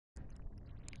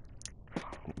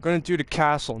I'm gonna do the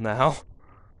castle now.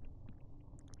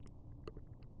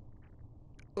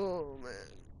 Oh man.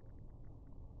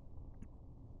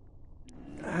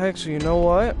 Actually, you know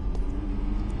what?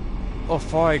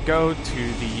 Before I go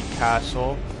to the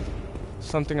castle,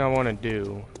 something I want to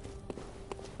do.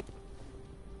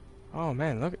 Oh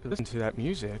man, listen to that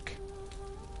music.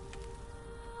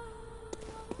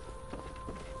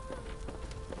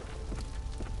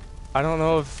 I don't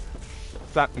know if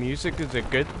that music is a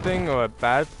good thing or a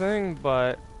bad thing,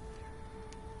 but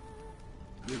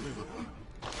I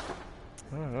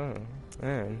don't know,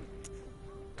 man.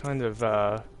 Kind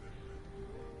of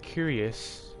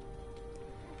curious.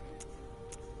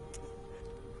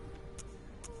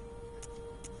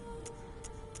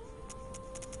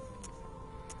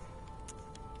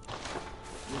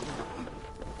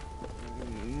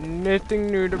 Nothing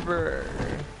new to burn.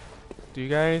 Do you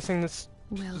got anything to say?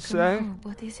 Welcome.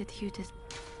 What is it you just?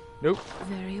 Nope.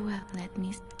 Very well. Let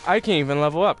me. I can't even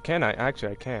level up, can I?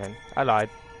 Actually, I can. I lied.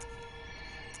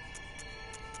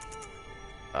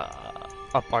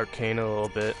 Up arcane a little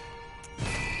bit.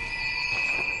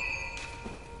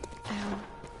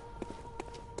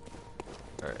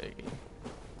 Alright.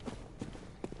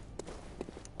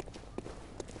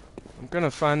 I'm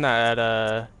gonna find that at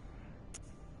a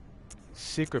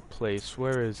secret place.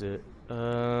 Where is it?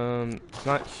 It's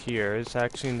not here. It's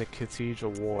actually in the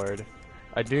Cathedral Ward.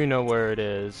 I do know where it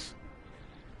is.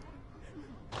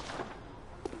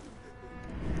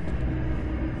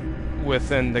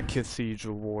 Within the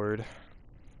Cathedral Ward.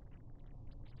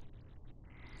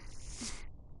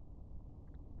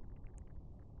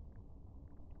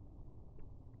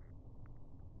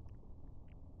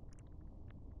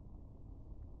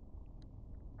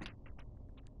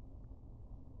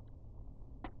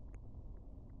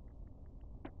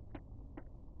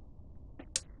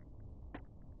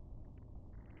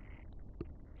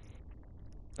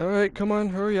 Alright, come on,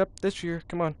 hurry up this year,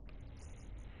 come on.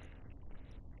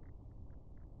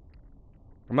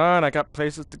 Come on, I got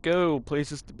places to go,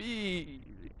 places to be.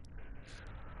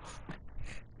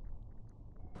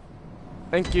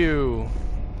 Thank you.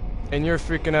 And you're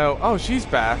freaking out. Oh, she's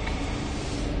back.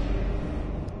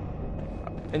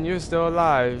 And you're still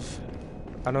alive.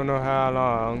 I don't know how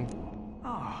long.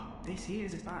 Ah, this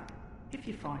here's that. If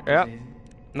you find Yep. it.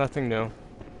 Nothing new.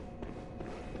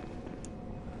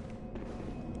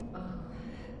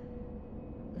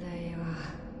 There you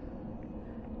are.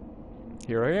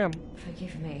 Here I am.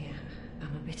 Forgive me.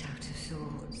 I'm a bit out of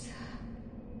sorts.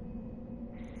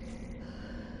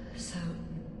 So,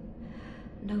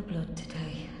 no blood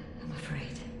today, I'm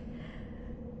afraid.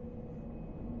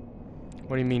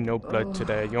 What do you mean no blood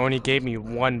today? You only gave me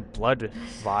one blood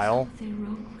vial. Something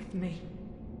wrong with me.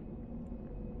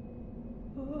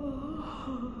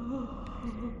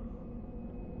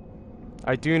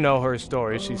 I do know her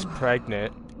story. She's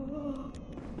pregnant.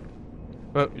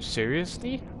 Oh,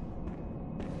 seriously?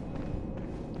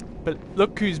 But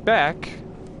look who's back.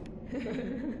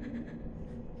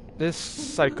 This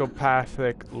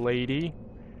psychopathic lady.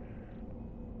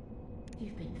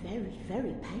 You've been very,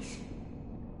 very patient.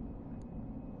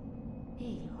 Here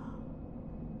you are.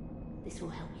 This will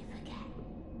help you forget.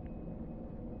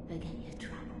 Forget your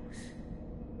troubles.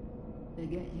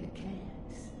 Forget your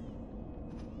cares.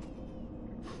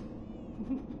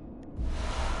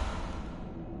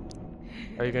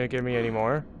 Are you gonna give me any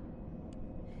more?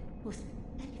 Was there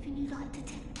anything you'd like to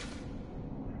tell?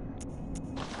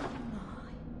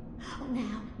 Oh,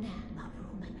 now, Mother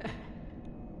Woman.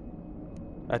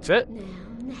 That's it?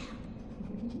 Now.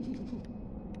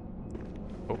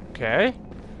 Okay.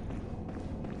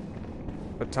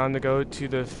 But time to go to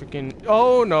the freaking.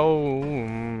 Oh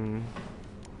no!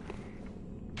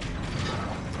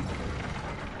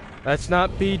 Let's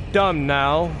not be dumb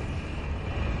now.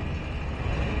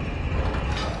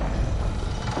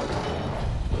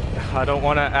 I don't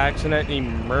want to accidentally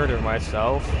murder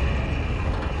myself.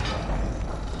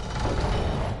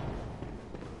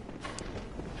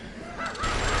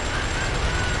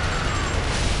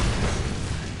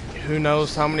 Who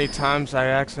knows how many times I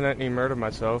accidentally murdered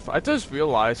myself. I just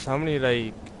realized how many,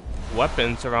 like,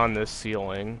 weapons are on this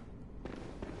ceiling.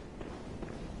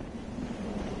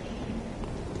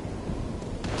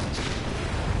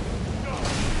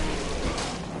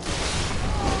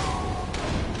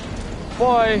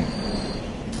 Boy!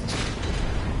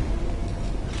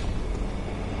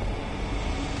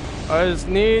 I just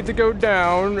need to go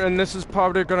down, and this is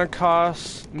probably gonna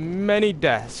cost many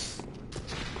deaths.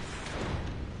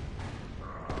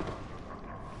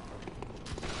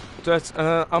 That's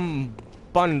an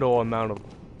bundle amount of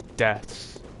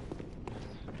deaths.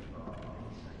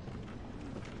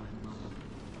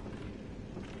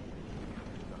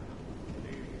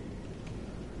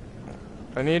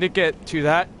 I need to get to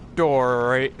that door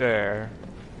right there.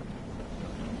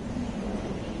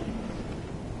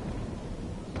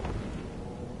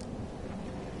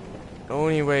 The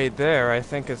only way there, I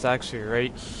think, is actually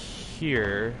right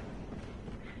here.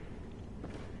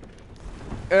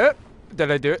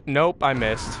 Did I do it? Nope, I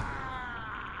missed.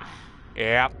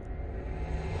 Yep.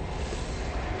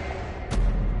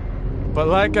 But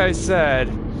like I said,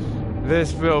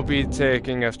 this will be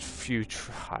taking a few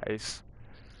tries.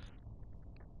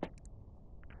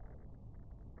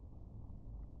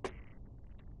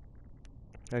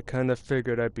 I kind of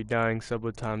figured I'd be dying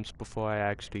several times before I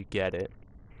actually get it.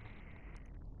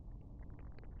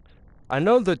 I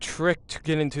know the trick to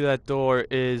get into that door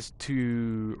is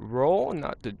to roll,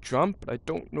 not to jump, but I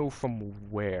don't know from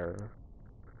where.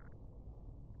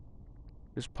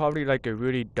 It's probably like a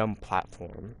really dumb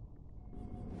platform.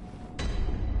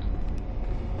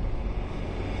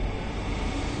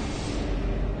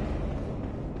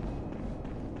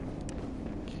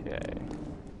 Okay.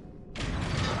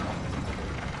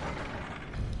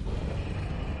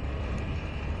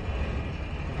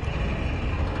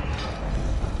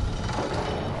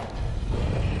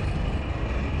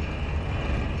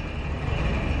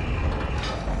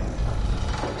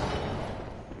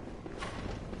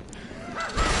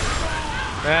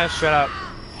 Ah, shut up.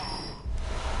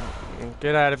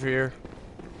 Get out of here.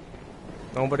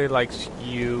 Nobody likes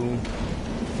you.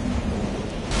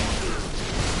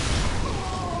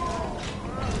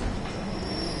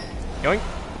 Yoink.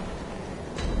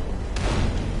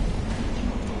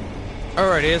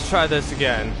 Alrighty, let's try this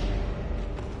again.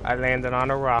 I landed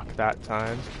on a rock that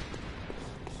time.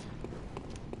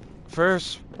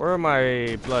 First, where are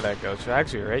my blood echoes? They're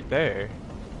actually right there.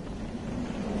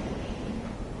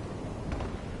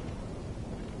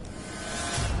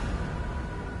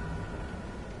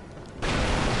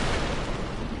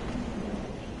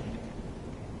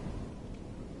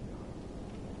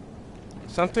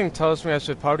 Something tells me I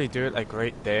should probably do it like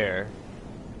right there.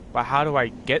 But how do I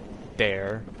get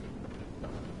there?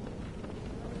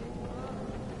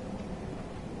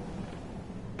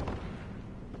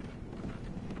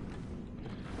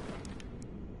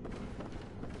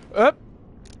 Up.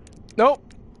 Nope.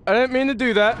 I didn't mean to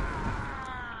do that.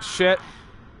 Shit.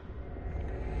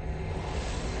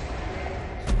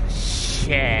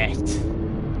 Shit.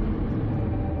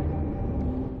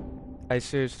 I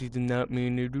seriously did not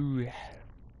mean to do that.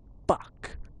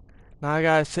 Fuck. Now I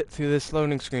gotta sit through this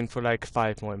loading screen for like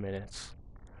 5 more minutes.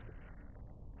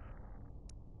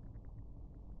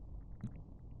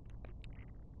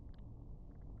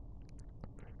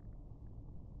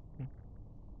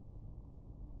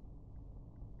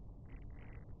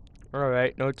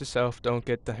 Alright, note to self, don't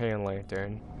get the hand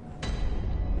lantern.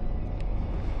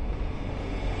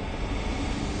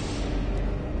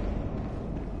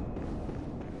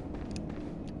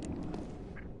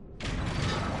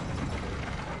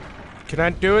 Can I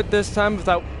do it this time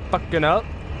without fucking up?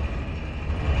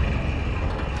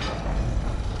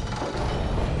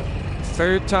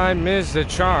 Third time is the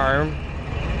charm.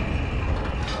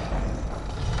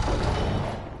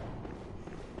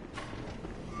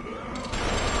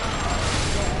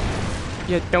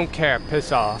 Yeah, don't care,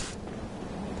 piss off.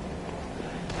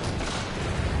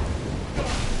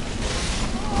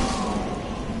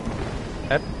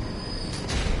 Yep.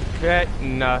 Get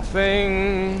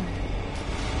nothing.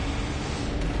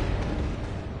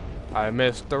 I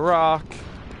missed the rock.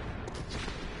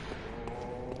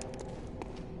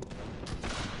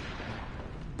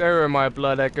 There are my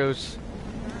blood echoes.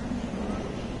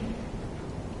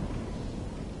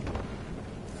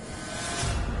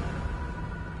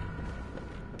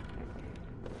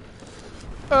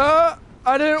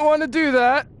 I didn't want to do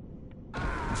that.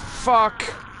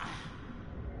 Fuck.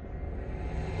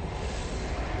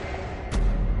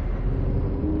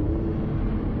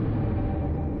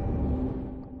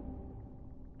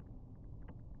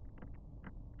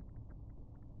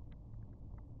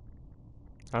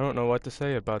 I don't know what to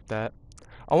say about that.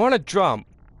 I want to jump.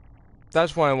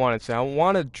 That's what I want to say. I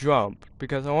want to jump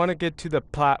because I want to get to the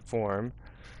platform.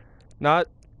 Not,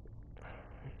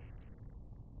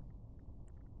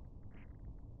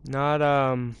 I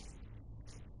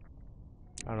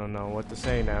don't know what to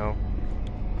say now.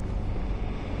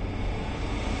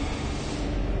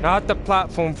 Not the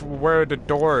platform for where the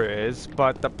door is,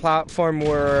 but the platform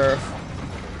where,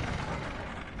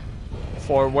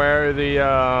 for where the,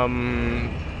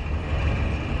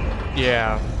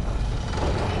 yeah.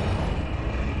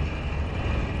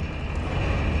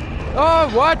 Oh,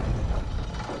 what?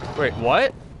 Wait,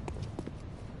 what?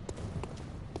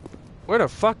 Where the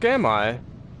fuck am I?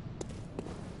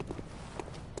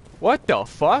 What the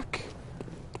fuck?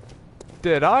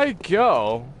 did I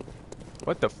go?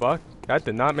 What the fuck? That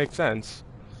did not make sense.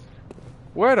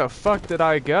 Where the fuck did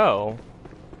I go?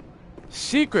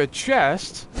 Secret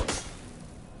chest?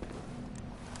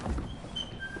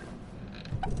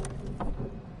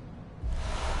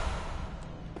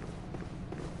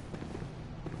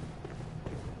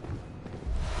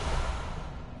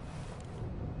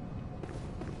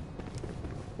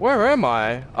 Where am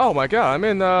I? Oh my god, I'm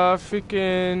in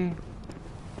freaking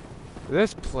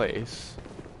this place.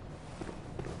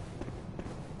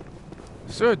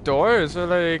 Is there a door? Is there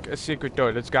like a secret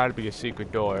door? There's gotta be a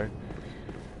secret door.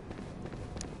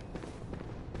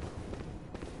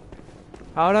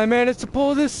 How'd I manage to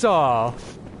pull this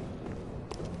off?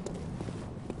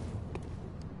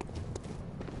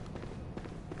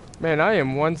 Man, I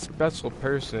am one special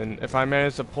person if I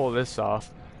manage to pull this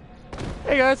off.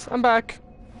 Hey guys, I'm back.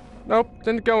 Nope,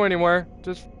 didn't go anywhere.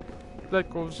 Just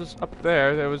like was just up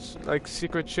there. There was like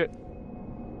secret shit.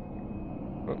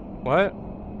 What?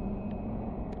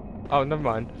 Oh, never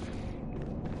mind.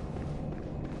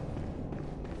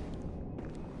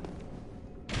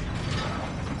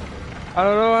 I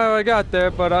don't know how I got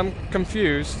there, but I'm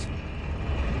confused.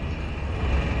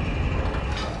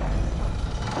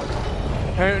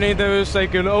 Apparently there was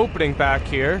like an opening back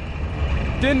here.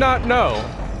 Did not know.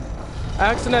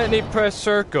 Accidentally pressed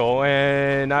circle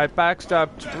and I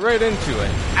backstepped right into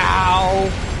it.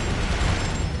 Ow!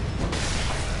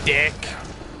 Dick.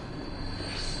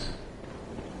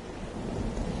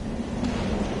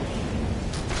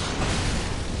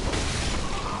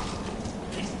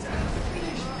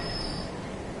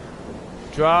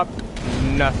 Dropped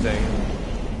nothing.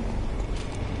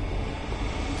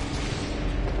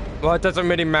 Well, it doesn't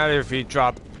really matter if he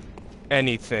dropped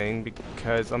anything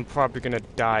because I'm probably gonna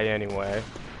die anyway.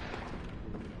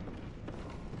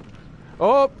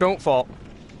 Oh, don't fall.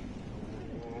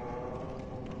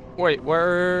 Wait,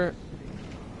 where?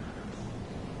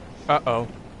 Uh-oh.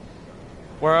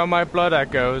 Where are my blood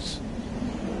echoes?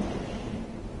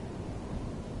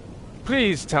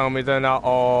 Please tell me they're not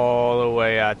all the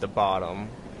way at the bottom.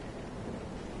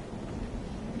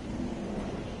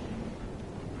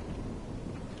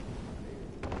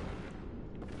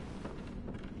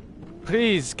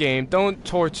 Please, game, don't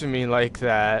torture me like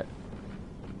that.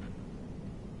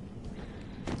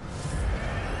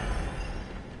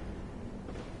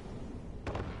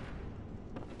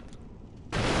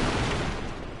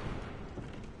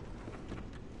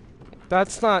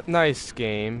 That's not nice,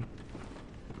 game.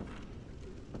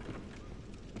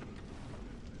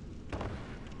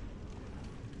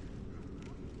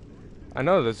 I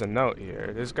know there's a note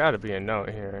here. There's gotta be a note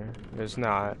here. There's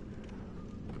not.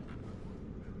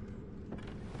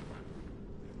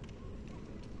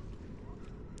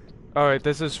 Alright,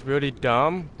 this is really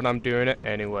dumb, but I'm doing it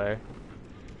anyway.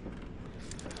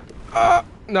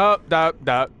 No,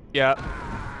 yeah.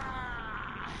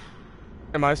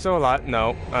 Am I still alive?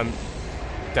 No, I'm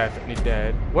definitely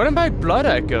dead. Where did my blood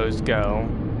echoes go?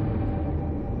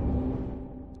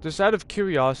 Just out of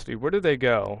curiosity, where did they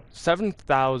go?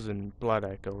 7,000 blood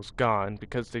echoes gone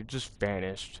because they just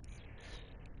vanished.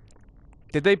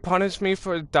 Did they punish me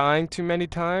for dying too many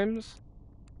times?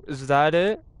 Is that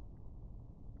it?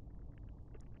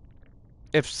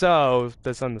 If so,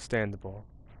 that's understandable.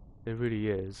 It really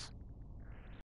is.